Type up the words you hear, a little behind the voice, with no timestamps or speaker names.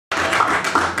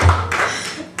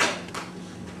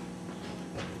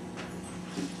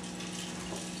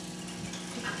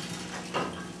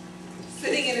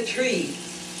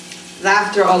trees,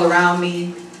 laughter all around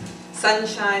me.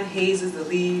 Sunshine hazes the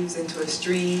leaves into a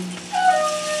stream.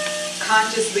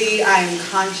 Consciously, I am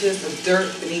conscious of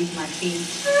dirt beneath my feet.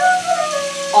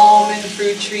 Almond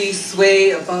fruit trees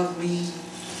sway above me.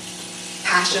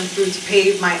 Passion fruits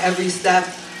pave my every step.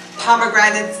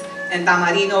 Pomegranates and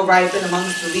tamarindo ripen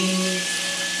amongst the leaves.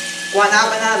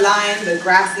 Guanabana line the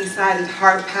grassy-sided,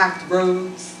 hard-packed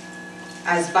roads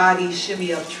as bodies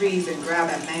shimmy up trees and grab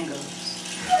at mangoes.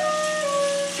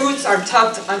 Fruits are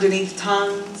tucked underneath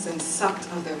tongues and sucked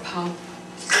of their pulp.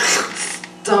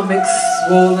 Stomachs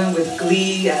swollen with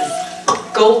glee as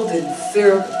golden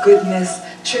syrup goodness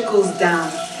trickles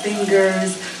down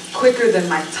fingers quicker than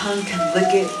my tongue can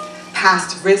lick it,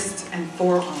 past wrist and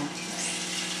forearms.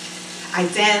 I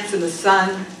dance in the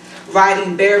sun,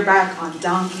 riding bareback on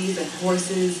donkeys and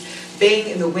horses, baying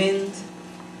in the wind,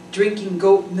 drinking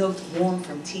goat milk warm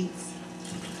from teats.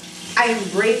 I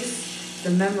embrace the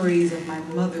memories of my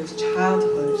mother's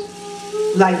childhood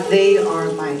like they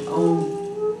are my own,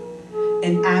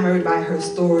 enamored by her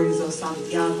stories of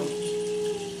Santiago.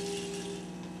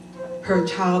 Her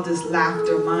childish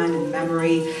laughter, mine in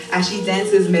memory, as she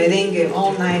dances merengue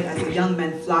all night as the young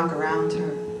men flock around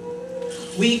her.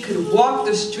 We could walk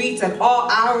the streets at all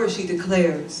hours, she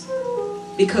declares,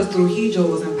 because Trujillo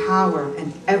was in power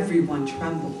and everyone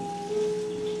trembled.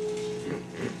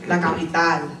 La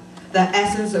Capital, the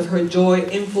essence of her joy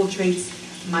infiltrates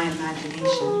my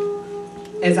imagination.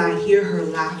 As I hear her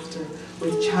laughter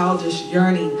with childish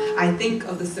yearning, I think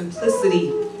of the simplicity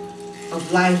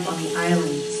of life on the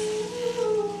islands.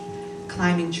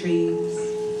 Climbing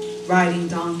trees, riding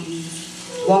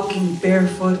donkeys, walking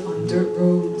barefoot on dirt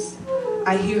roads.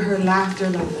 I hear her laughter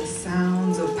like the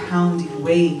sounds of pounding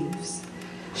waves,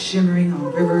 shimmering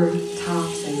on river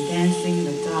tops and dancing in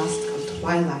the dusk of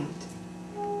twilight.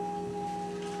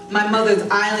 My mother's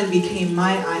island became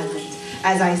my island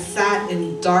as I sat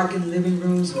in darkened living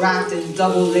rooms wrapped in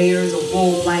double layers of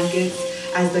wool blankets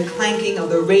as the clanking of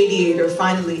the radiator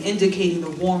finally indicating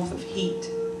the warmth of heat.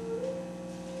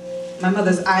 My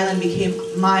mother's island became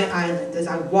my island as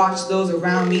I watched those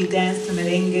around me dance to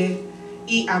merengue,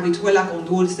 eat habichuela con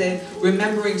dulce,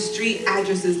 remembering street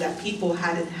addresses that people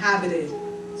had inhabited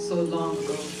so long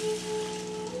ago,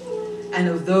 and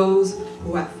of those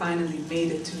who had finally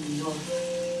made it to New York.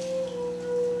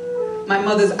 My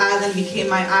mother's island became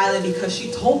my island because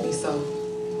she told me so,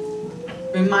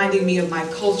 reminding me of my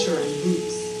culture and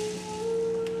roots.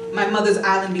 My mother's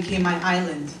island became my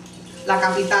island. La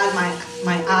Capital,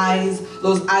 my eyes,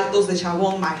 Los Altos de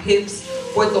Chabón, my hips,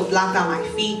 Puerto Plata, my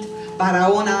feet,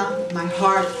 Barahona, my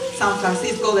heart, San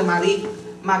Francisco de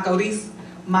Macorís,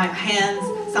 my hands,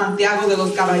 Santiago de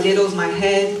los Caballeros, my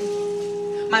head.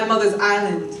 My mother's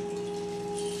island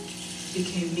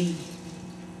became me.